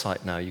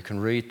website now. You can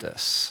read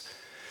this.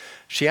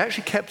 She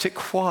actually kept it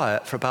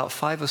quiet for about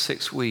 5 or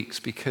 6 weeks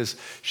because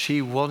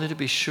she wanted to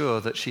be sure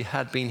that she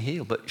had been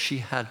healed, but she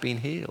had been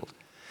healed.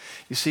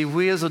 You see,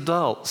 we as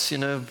adults,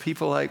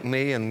 people like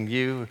me and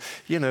you,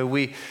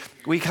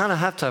 we kind of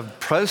have to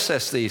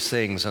process these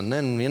things. And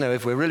then,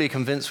 if we're really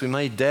convinced, we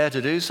may dare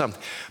to do something.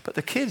 But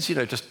the kids,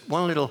 just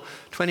one little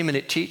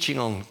 20-minute teaching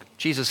on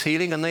Jesus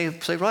healing, and they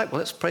say, "Right, well,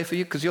 let's pray for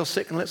you because you're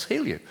sick and let's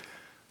heal you."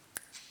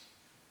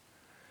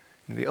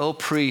 And the old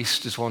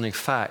priest is wanting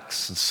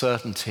facts and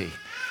certainty.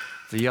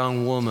 The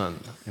young woman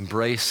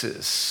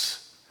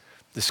embraces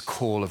this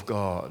call of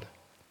God.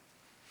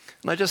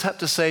 And I just have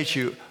to say to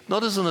you,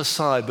 not as an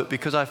aside, but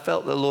because I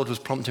felt the Lord was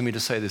prompting me to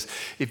say this,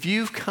 if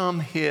you've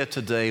come here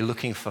today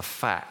looking for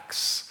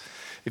facts,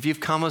 If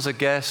you've come as a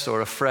guest or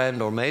a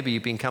friend, or maybe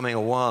you've been coming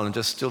a while and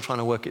just still trying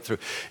to work it through,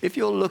 if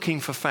you're looking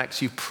for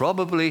facts, you've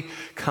probably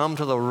come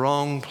to the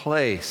wrong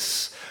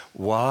place.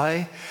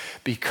 Why?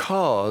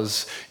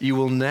 Because you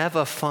will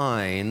never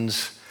find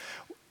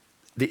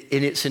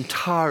in its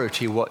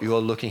entirety what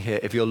you're looking here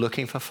if you're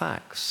looking for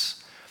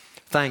facts.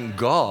 Thank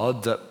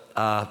God that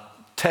our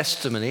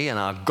testimony and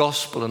our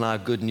gospel and our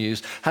good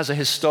news has a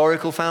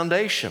historical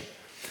foundation.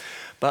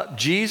 But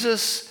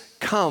Jesus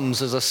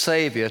comes as a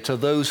savior to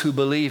those who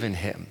believe in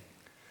him.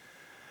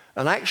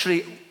 And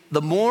actually,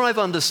 the more I've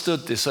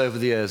understood this over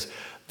the years,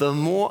 the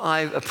more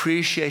I've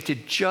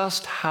appreciated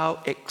just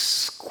how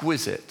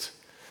exquisite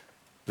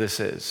this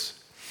is.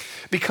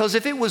 Because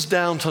if it was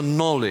down to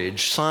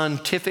knowledge,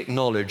 scientific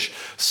knowledge,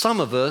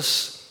 some of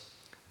us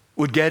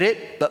would get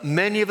it, but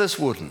many of us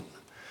wouldn't.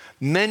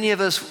 Many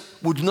of us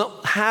would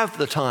not have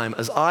the time,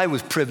 as I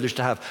was privileged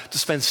to have, to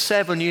spend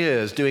 7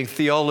 years doing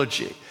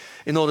theology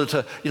in order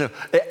to,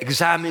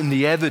 examine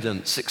the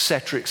evidence,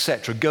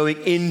 etc.,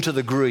 going into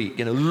the Greek,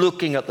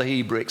 looking at the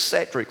Hebrew,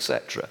 etc.,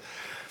 etc.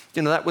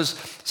 That was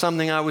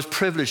something I was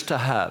privileged to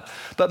have.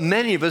 But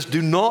many of us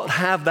do not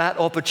have that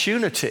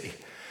opportunity.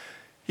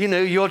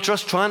 You're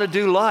just trying to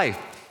do life,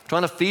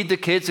 trying to feed the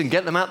kids and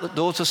get them out the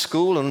door to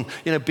school and,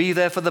 be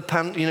there for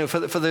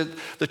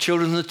the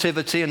children's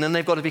nativity, and then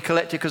they've got to be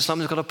collected because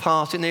someone's got a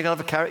party and they've got to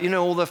have a carrot,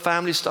 all the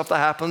family stuff that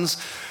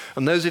happens.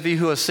 And those of you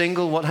who are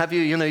single, what have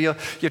you,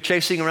 you're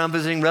chasing around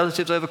visiting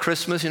relatives over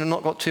Christmas,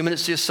 not got 2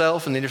 minutes to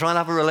yourself, and then you're trying to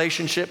have a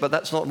relationship, but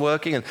that's not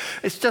working. And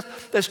it's just,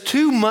 there's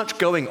too much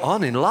going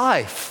on in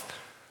life.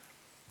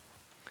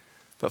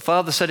 But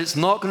Father said it's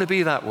not going to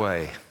be that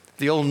way.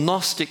 The old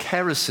Gnostic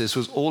heresies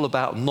was all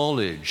about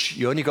knowledge.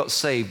 You only got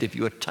saved if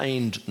you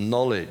attained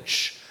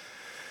knowledge.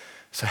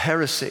 It's a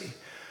heresy.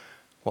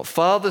 What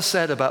Father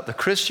said about the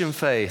Christian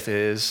faith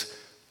is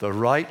the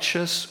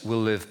righteous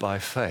will live by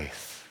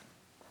faith.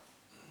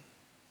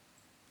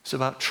 It's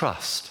about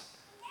trust.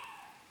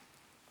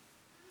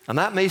 And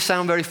that may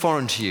sound very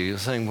foreign to you. You're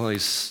saying, well,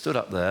 he's stood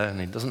up there and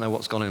he doesn't know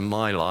what's gone on in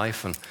my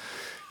life and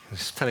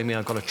he's telling me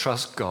I've got to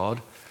trust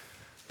God.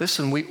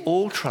 Listen, we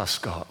all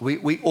trust God.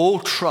 We all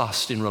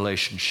trust in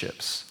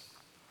relationships.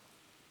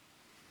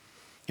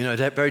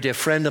 A very dear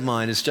friend of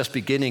mine is just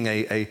beginning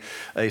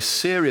a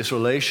serious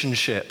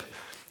relationship,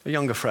 a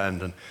younger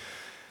friend, and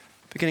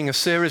beginning a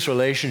serious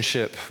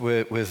relationship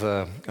with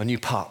a new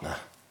partner.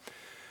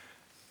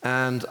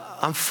 And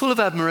I'm full of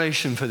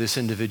admiration for this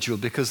individual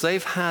because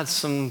they've had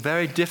some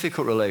very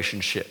difficult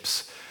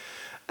relationships.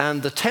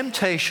 And the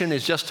temptation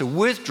is just to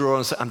withdraw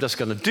and say, I'm just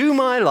going to do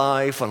my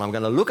life and I'm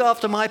going to look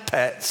after my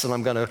pets and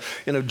I'm going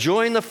to,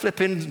 join the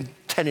flipping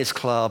tennis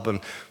club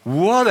and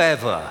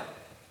whatever.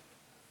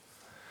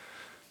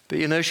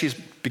 But she's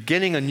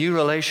beginning a new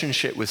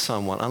relationship with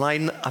someone. And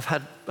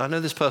I know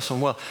this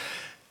person well.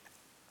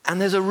 And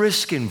there's a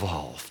risk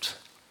involved.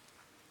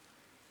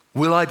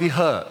 Will I be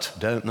hurt?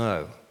 Don't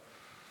know.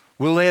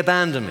 Will they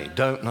abandon me?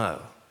 Don't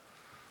know.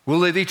 Will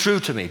they be true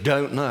to me?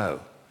 Don't know.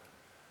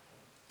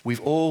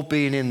 We've all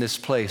been in this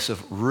place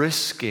of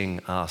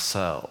risking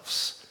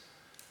ourselves.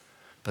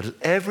 But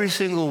every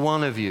single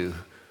one of you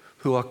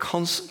who are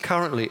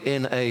currently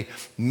in a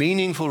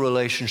meaningful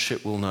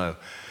relationship will know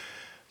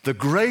the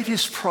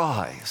greatest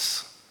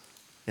prize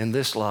in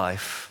this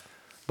life,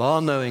 bar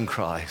knowing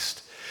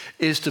Christ,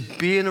 is to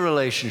be in a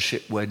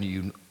relationship when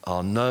you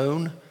are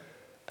known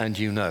and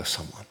you know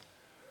someone,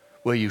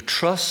 where you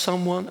trust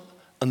someone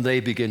and they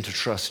begin to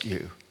trust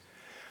you.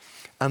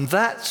 And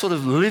that sort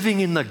of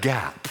living in the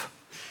gap,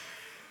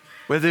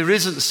 where there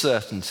isn't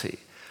certainty,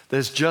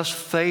 there's just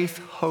faith,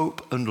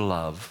 hope, and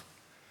love,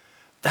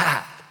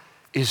 that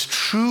is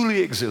truly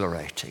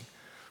exhilarating,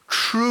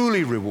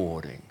 truly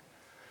rewarding,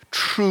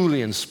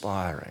 truly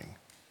inspiring.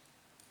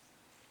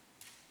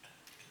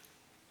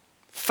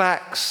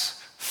 Facts,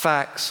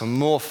 and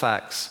more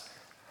facts,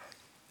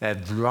 they're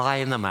dry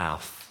in the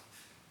mouth.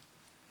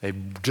 They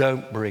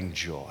don't bring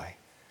joy.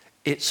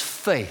 It's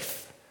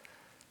faith,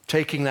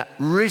 taking that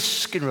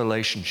risk in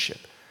relationship,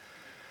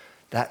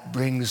 that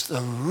brings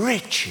the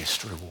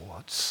richest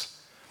rewards.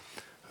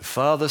 The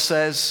Father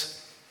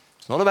says,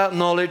 it's not about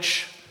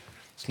knowledge,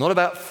 it's not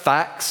about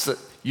facts that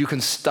you can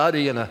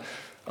study in a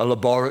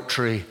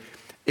laboratory,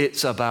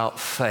 it's about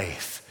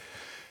faith.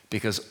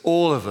 Because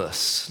all of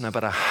us, no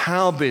matter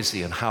how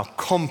busy and how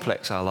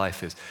complex our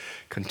life is,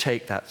 can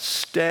take that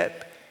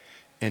step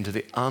into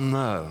the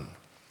unknown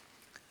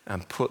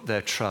and put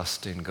their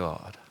trust in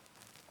God.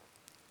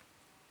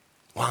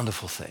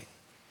 Wonderful thing.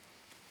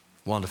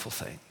 Wonderful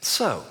thing.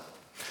 So,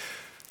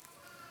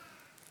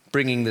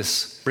 bringing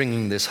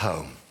this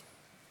home.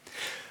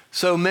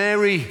 So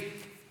Mary,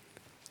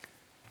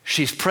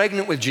 she's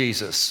pregnant with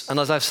Jesus.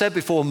 And as I've said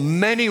before,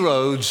 many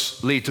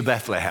roads lead to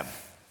Bethlehem.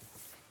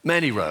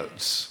 Many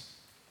roads.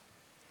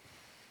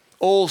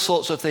 All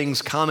sorts of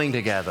things coming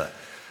together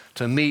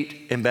to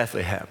meet in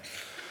Bethlehem.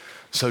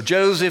 So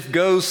Joseph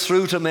goes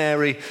through to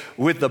Mary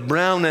with the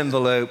brown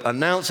envelope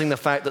announcing the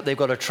fact that they've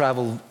got to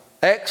travel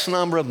X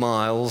number of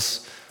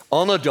miles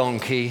on a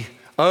donkey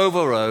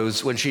over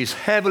roads when she's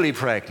heavily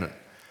pregnant.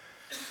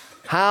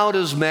 How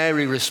does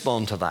Mary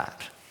respond to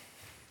that?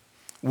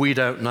 We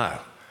don't know,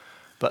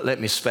 but let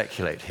me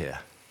speculate here.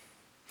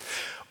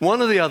 One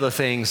of the other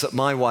things that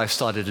my wife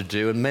started to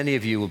do, and many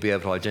of you will be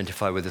able to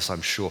identify with this,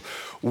 I'm sure,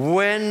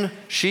 when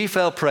she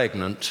fell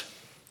pregnant,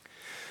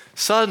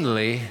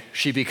 suddenly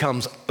she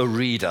becomes a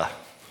reader.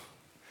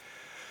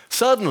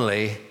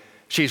 Suddenly,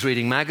 she's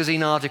reading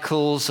magazine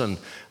articles, and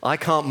I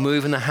can't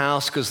move in the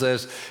house because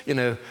there's,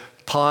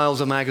 piles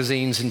of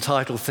magazines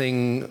entitled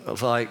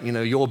things like,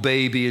 Your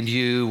Baby and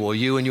You, or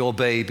You and Your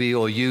Baby,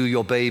 or You,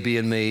 Your Baby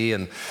and Me,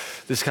 and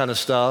this kind of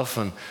stuff.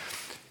 And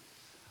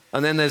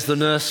then there's the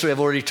nursery I've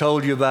already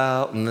told you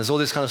about, and there's all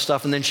this kind of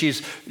stuff. And then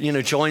she's,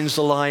 joins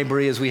the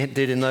library as we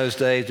did in those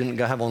days. Didn't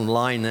go have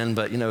online then,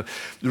 but,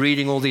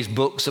 reading all these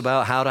books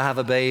about how to have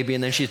a baby.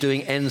 And then she's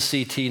doing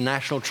NCT,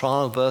 National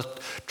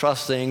Childbirth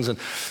Trust things. And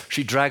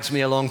she drags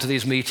me along to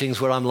these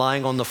meetings where I'm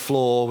lying on the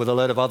floor with a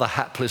load of other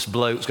hapless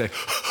blokes going,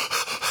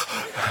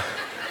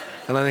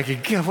 and I'm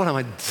thinking, God, what am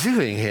I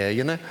doing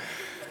here,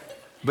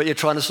 But you're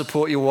trying to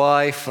support your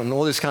wife and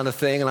all this kind of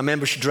thing. And I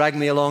remember she dragged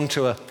me along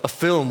to a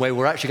film where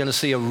we're actually going to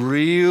see a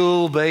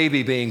real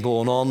baby being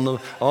born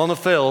on the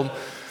film.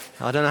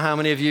 I don't know how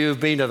many of you have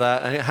been to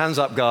that. And hands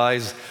up,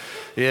 guys.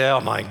 Yeah,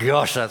 oh my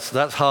gosh, that's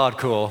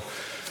hardcore.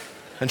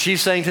 And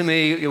she's saying to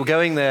me, you're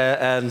going there,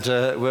 and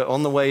we're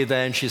on the way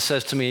there, and she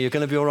says to me, you're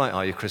going to be all right,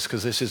 are you, Chris?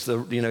 Because this is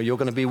you're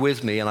going to be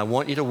with me, and I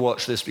want you to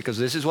watch this because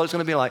this is what it's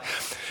going to be like.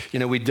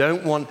 We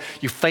don't want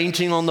you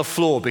fainting on the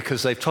floor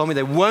because they've told me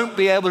they won't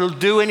be able to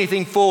do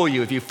anything for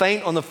you. If you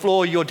faint on the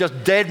floor, you're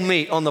just dead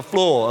meat on the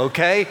floor,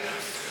 okay?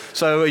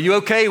 So are you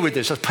okay with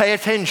this? Just pay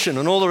attention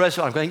and all the rest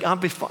of it. I'm going, I'll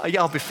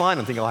be fine.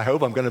 I'm thinking, I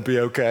hope I'm going to be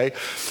okay.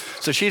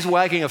 So she's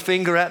wagging a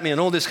finger at me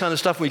and all this kind of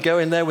stuff. We go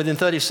in there within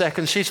 30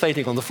 seconds, she's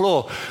fainting on the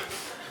floor.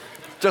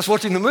 Just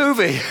watching the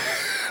movie.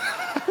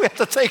 We have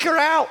to take her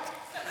out.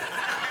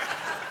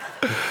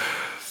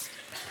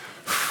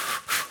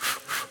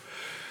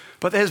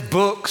 But there's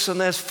books and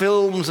there's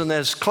films and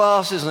there's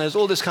classes and there's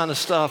all this kind of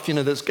stuff,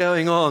 that's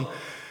going on.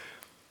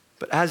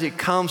 But as it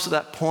comes to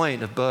that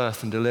point of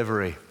birth and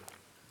delivery,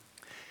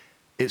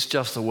 it's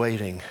just the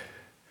waiting.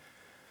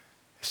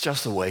 It's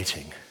just the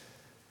waiting.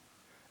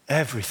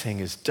 Everything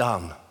is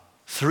done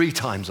 3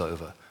 times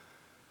over.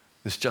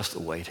 It's just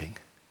the waiting.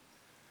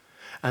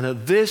 And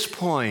at this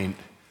point,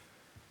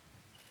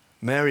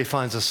 Mary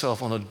finds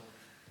herself on a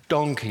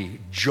donkey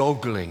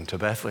joggling to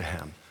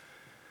Bethlehem.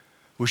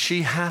 Was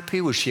she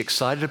happy? Was she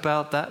excited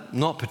about that?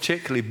 Not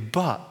particularly,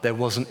 but there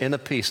was an inner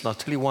peace. And I'll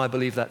tell you why I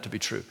believe that to be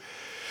true.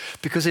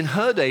 Because in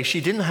her day,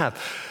 she didn't have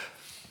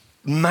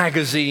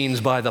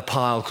magazines by the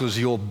pile because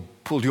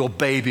pulled Your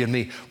Baby and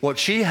Me. What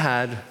she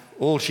had,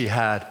 all she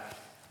had,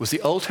 was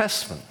the Old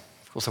Testament.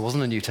 Of course, there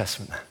wasn't a New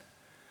Testament then.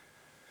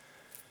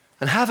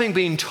 And having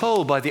been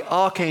told by the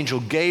archangel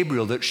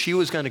Gabriel that she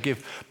was going to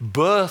give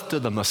birth to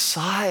the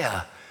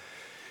Messiah,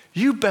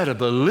 you better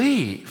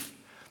believe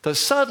that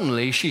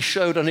suddenly she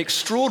showed an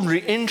extraordinary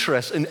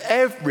interest in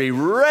every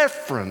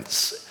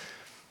reference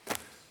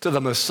to the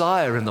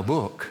Messiah in the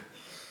book.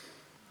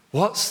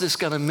 What's this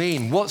going to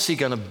mean? What's he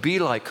going to be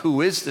like?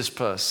 Who is this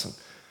person?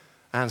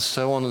 And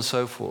so on and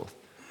so forth.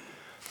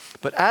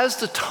 But as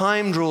the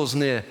time draws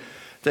near,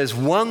 there's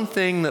one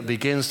thing that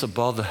begins to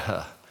bother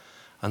her.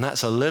 And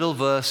that's a little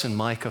verse in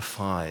Micah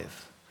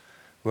 5,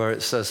 where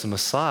it says the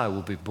Messiah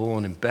will be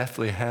born in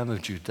Bethlehem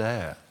of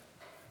Judea.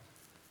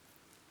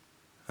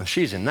 And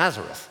she's in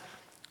Nazareth.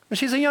 And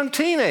she's a young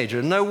teenager.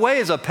 And no way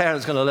is her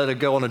parents going to let her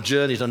go on a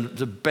journey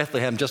to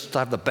Bethlehem just to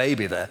have the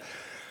baby there.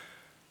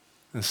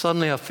 And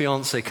suddenly her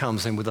fiancé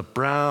comes in with a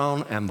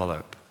brown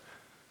envelope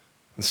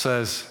and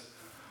says,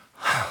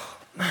 oh,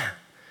 man,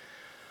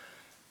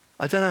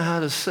 I don't know how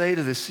to say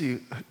to this,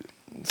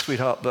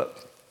 sweetheart,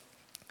 but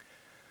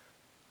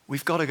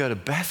we've got to go to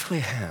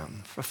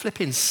Bethlehem for a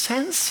flipping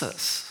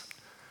census.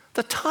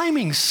 The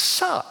timing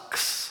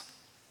sucks.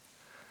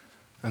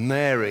 And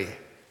Mary,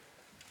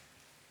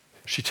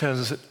 she turns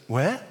and said,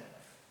 where?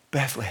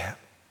 Bethlehem.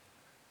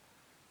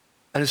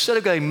 And instead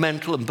of going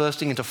mental and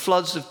bursting into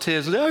floods of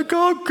tears, and I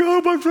can't go,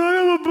 I'm trying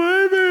to have a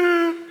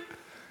baby.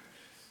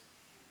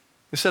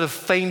 Instead of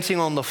fainting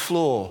on the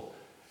floor,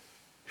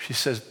 she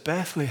says,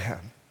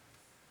 Bethlehem.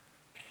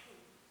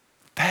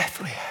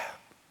 Bethlehem.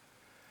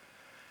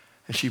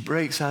 And she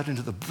breaks out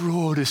into the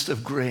broadest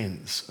of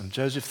grins. And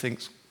Joseph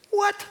thinks,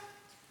 what?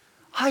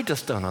 I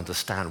just don't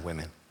understand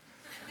women.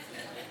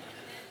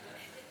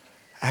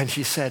 And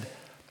she said,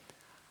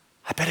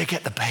 I better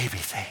get the baby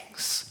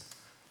things.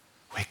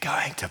 We're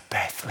going to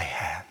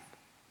Bethlehem.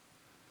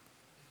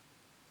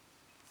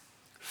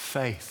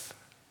 Faith.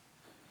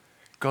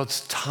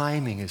 God's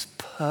timing is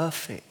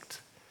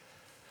perfect.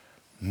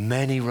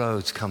 Many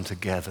roads come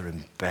together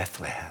in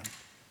Bethlehem.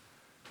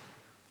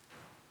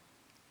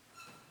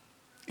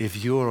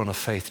 If you're on a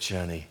faith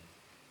journey,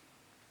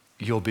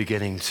 you're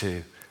beginning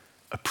to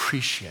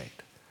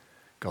appreciate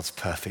God's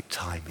perfect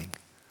timing.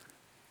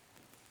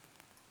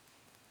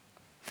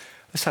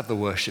 Let's have the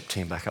worship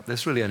team back up.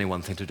 There's really only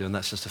one thing to do, and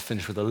that's just to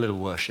finish with a little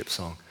worship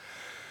song.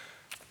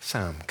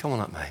 Sam, come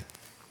on up, mate.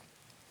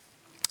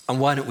 And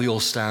why don't we all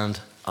stand?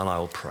 and I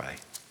will pray.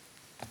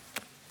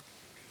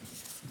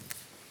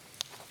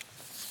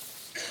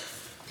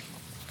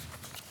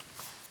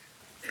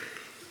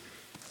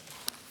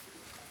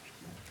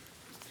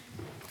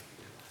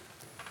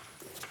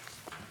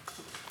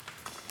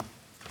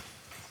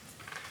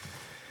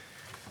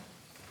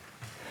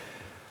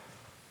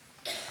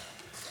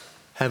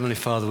 Heavenly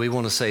Father, we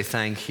want to say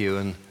thank you,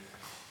 and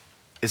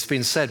it's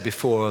been said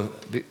before,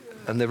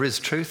 and there is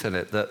truth in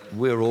it, that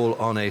we're all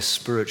on a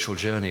spiritual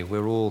journey.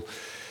 We're all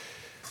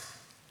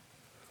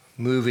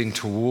moving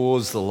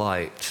towards the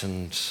light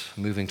and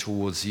moving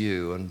towards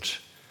you. And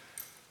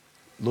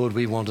Lord,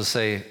 we want to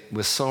say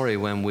we're sorry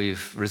when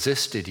we've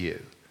resisted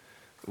you,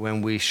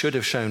 when we should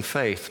have shown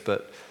faith,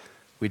 but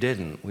we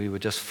didn't. We were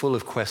just full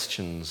of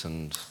questions.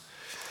 And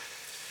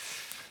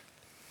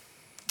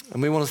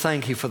we want to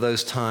thank you for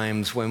those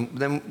times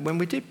when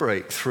we did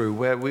break through,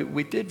 where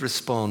we did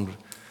respond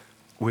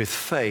with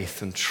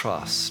faith and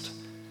trust.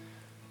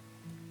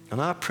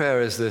 And our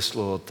prayer is this,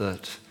 Lord,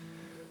 that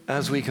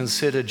as we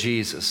consider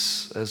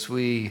Jesus, as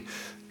we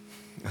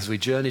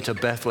journey to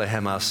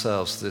Bethlehem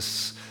ourselves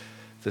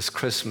this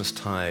Christmas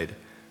tide,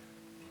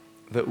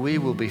 that we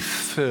will be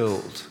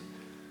filled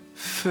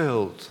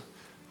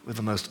with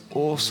the most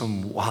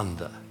awesome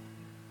wonder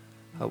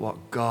at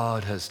what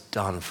God has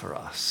done for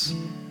us.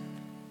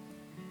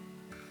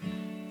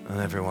 And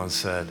everyone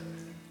said,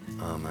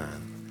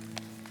 Amen.